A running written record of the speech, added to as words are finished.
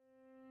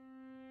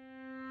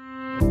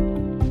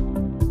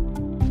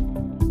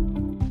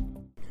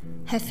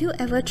Have you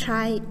ever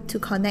tried to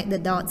connect the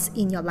dots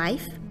in your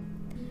life?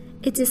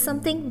 It is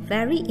something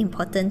very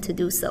important to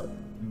do so.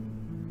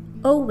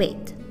 Oh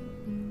wait,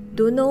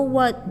 don't know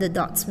what the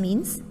dots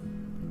means?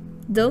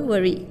 Don't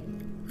worry,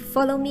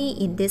 follow me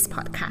in this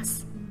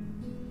podcast.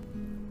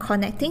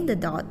 Connecting the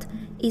dot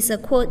is a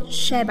quote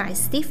shared by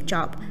Steve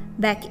Jobs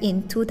back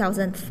in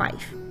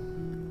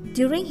 2005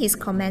 during his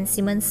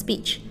commencement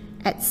speech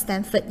at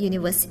Stanford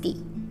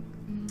University.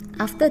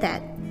 After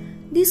that,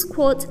 this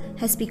quote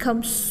has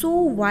become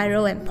so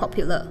viral and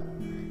popular,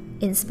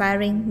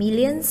 inspiring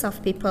millions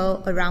of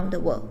people around the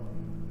world.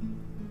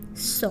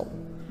 So,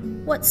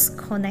 what's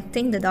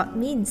connecting the dot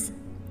means?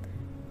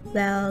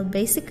 Well,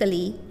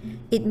 basically,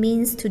 it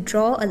means to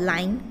draw a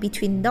line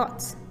between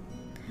dots.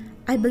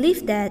 I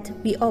believe that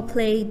we all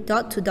play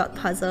dot-to-dot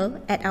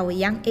puzzle at our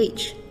young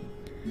age.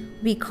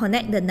 We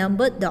connect the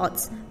numbered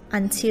dots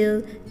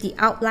until the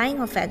outline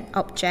of an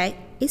object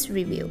is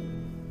revealed.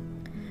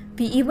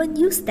 We even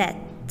use that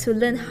to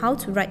learn how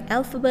to write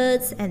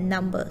alphabets and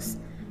numbers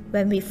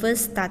when we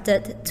first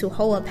started to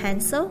hold a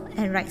pencil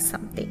and write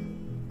something.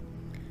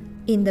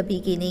 In the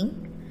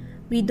beginning,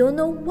 we don't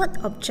know what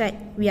object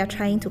we are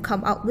trying to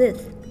come up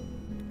with.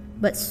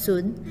 But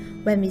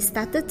soon, when we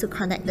started to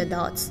connect the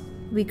dots,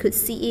 we could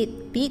see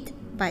it bit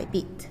by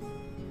bit.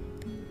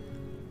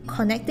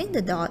 Connecting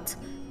the dots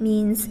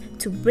means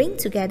to bring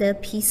together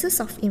pieces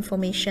of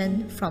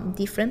information from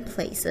different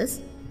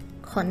places,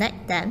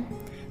 connect them,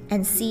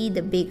 and see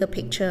the bigger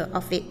picture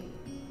of it.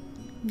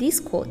 This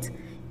quote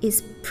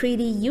is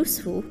pretty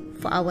useful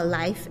for our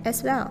life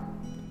as well.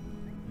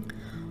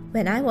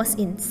 When I was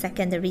in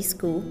secondary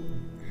school,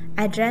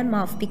 I dreamt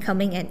of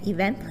becoming an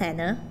event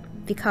planner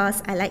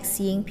because I like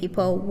seeing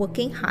people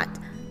working hard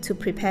to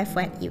prepare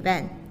for an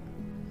event.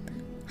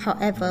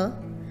 However,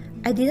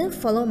 I didn't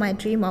follow my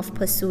dream of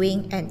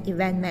pursuing an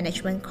event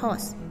management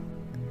course.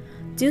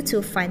 Due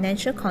to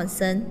financial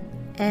concern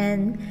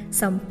and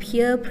some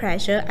peer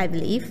pressure, I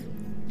believe,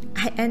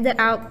 I ended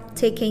up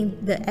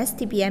taking the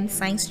STPM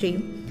science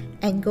stream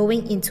and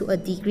going into a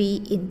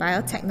degree in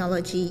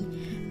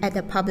biotechnology at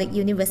a public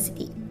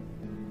university.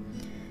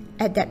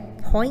 At that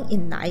point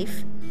in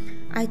life,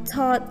 I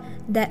thought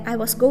that I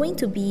was going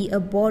to be a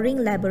boring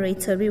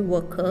laboratory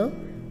worker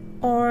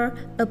or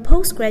a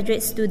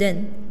postgraduate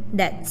student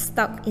that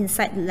stuck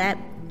inside the lab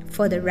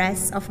for the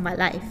rest of my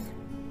life.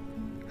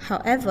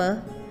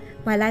 However,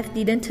 my life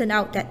didn't turn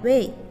out that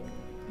way.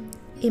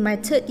 In my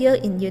third year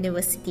in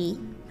university,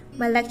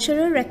 my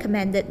lecturer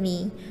recommended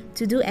me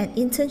to do an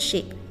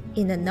internship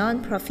in a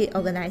non-profit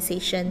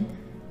organization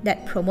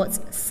that promotes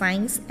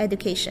science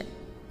education.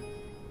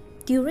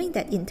 During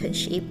that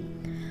internship,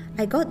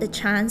 I got the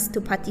chance to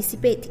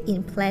participate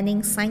in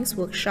planning science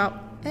workshops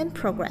and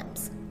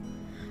programs.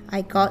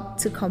 I got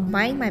to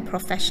combine my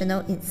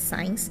professional in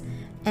science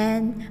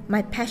and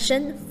my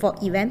passion for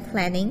event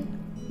planning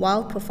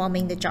while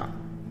performing the job.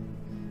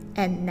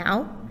 And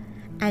now,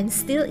 I'm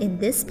still in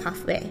this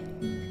pathway,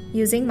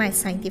 using my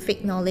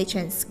scientific knowledge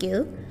and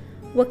skill,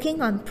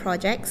 working on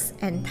projects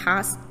and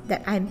tasks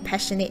that I'm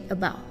passionate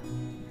about.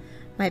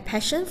 My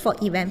passion for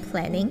event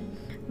planning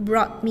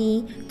brought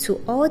me to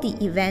all the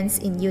events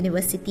in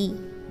university,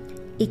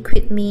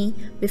 equipped me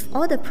with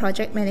all the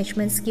project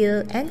management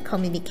skills and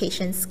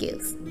communication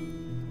skills.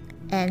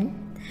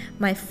 And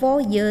my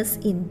 4 years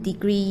in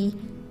degree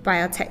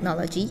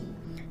biotechnology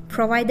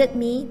provided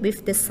me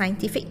with the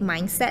scientific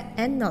mindset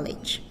and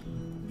knowledge,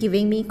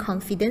 giving me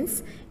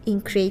confidence in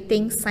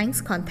creating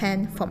science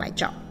content for my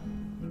job.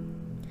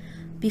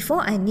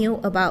 Before I knew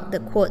about the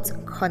quote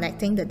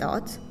connecting the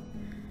dots,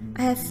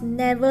 I have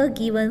never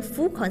given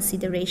full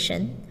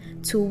consideration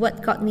to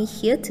what got me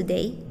here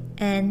today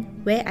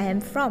and where I am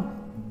from.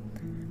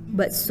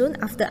 But soon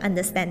after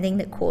understanding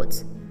the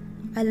quote,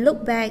 I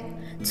look back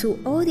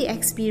to all the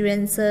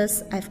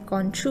experiences I've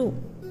gone through.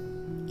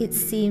 It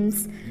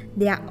seems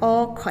they are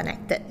all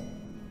connected.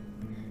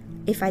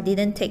 If I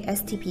didn't take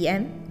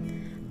STPM,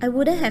 I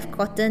wouldn't have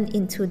gotten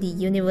into the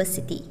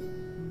university.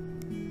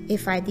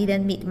 If I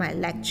didn't meet my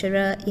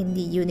lecturer in the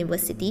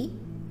university,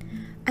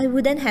 I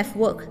wouldn't have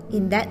worked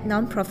in that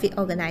non-profit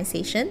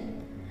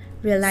organization,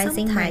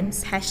 realizing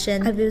sometimes my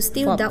passion I will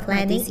still for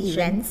planning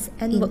events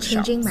and workshops,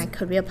 changing my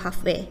career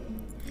pathway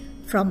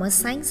from a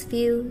science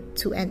field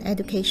to an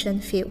education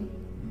field.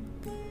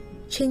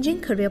 Changing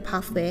career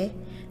pathway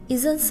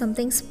isn't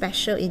something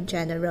special in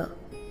general,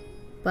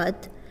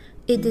 but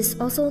it is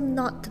also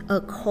not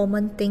a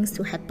common thing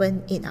to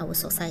happen in our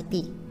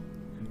society,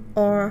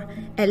 or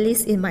at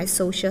least in my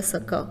social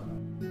circle.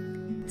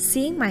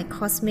 Seeing my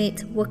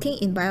classmates working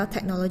in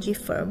biotechnology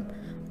firm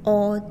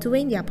or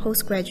doing their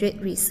postgraduate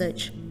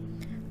research,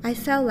 I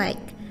felt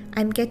like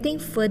I'm getting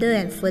further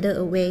and further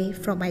away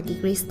from my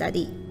degree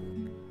study.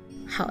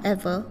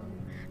 However,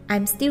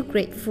 I'm still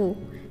grateful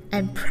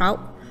and proud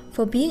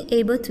for being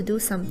able to do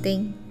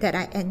something that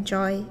I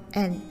enjoy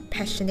and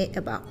passionate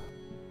about.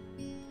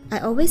 I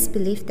always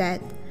believed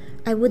that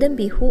I wouldn't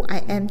be who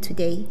I am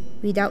today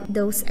without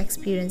those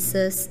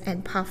experiences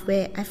and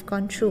pathway I've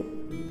gone through.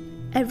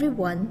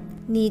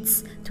 Everyone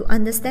needs to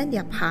understand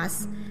their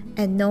past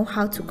and know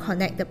how to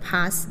connect the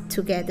past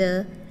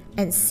together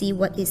and see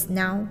what is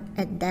now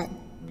and then.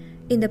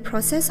 In the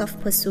process of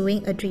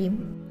pursuing a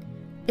dream,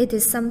 it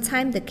is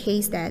sometimes the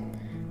case that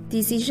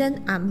decisions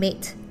are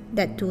made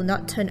that do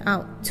not turn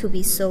out to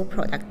be so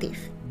productive.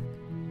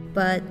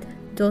 But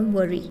don't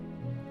worry.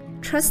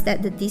 Trust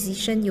that the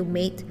decision you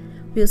made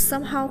will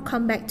somehow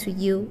come back to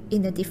you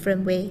in a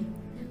different way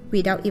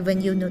without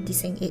even you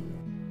noticing it.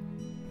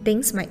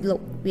 Things might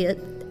look weird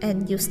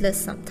and useless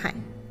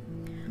sometimes.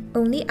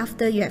 Only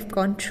after you have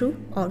gone through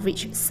or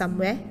reached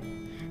somewhere,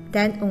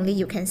 then only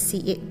you can see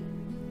it.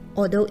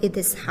 Although it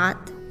is hard,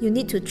 you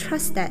need to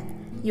trust that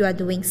you are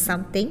doing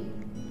something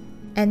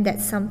and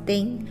that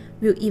something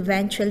will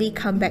eventually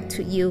come back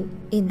to you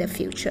in the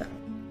future.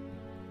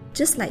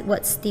 Just like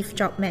what Steve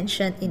Jobs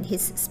mentioned in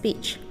his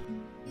speech.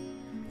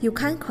 You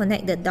can't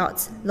connect the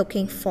dots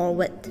looking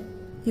forward.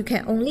 You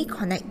can only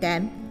connect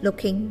them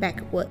looking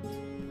backward.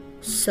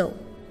 So,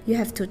 you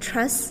have to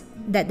trust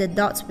that the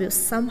dots will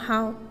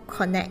somehow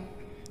connect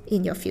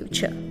in your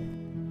future.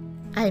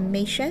 I'm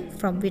Mei Xuan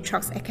from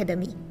Vitrox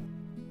Academy.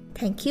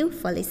 Thank you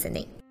for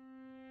listening.